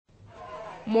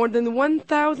More than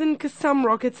 1,000 Kassam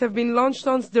rockets have been launched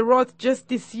on Sderot just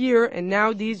this year, and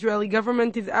now the Israeli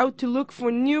government is out to look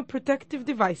for new protective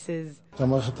devices.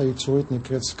 המערכת הייצורית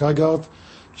נקראת סקייגארד,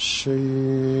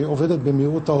 שהיא עובדת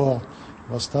במהירות האור,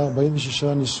 ועשתה 46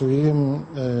 ניסויים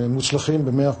מוצלחים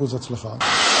ב-100% הצלחה.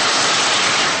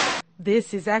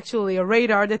 This is actually a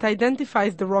radar that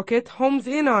identifies the rocket, homes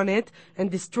in on it,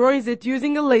 and destroys it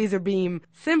using a laser beam.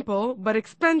 Simple, but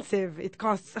expensive. It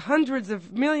costs hundreds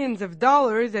of millions of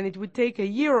dollars, and it would take a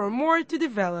year or more to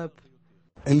develop.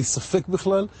 אין לי ספק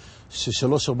בכלל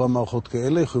ש3-4 מערכות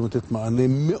כאלה יכולים לתת מענה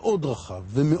מאוד רחב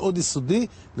ומאוד יסודי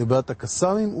לבעיית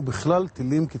הקסאמים ובכלל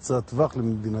טילים קצרי טווח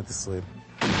למדינת ישראל.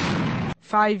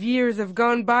 5 years have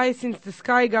gone by since the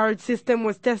Skyguard system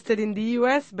was tested in the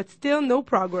US, but still no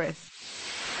progress.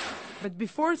 But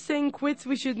before saying quits,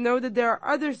 we should know that there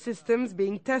are other systems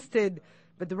being tested.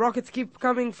 But the rockets keep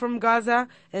coming from Gaza,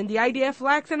 and the IDF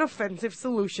lacks an offensive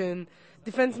solution.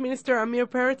 Defense Minister Amir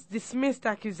Peretz dismissed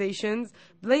accusations,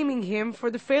 blaming him for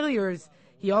the failures.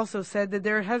 He also said that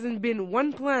there hasn't been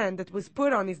one plan that was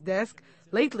put on his desk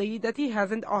lately that he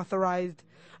hasn't authorized.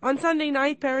 On Sunday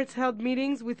night, Peretz held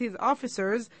meetings with his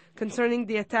officers concerning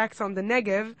the attacks on the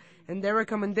Negev, and their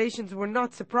recommendations were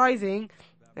not surprising,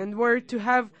 and were to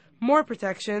have more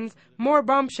protections, more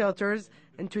bomb shelters,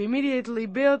 and to immediately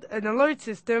build an alert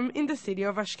system in the city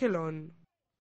of Ashkelon.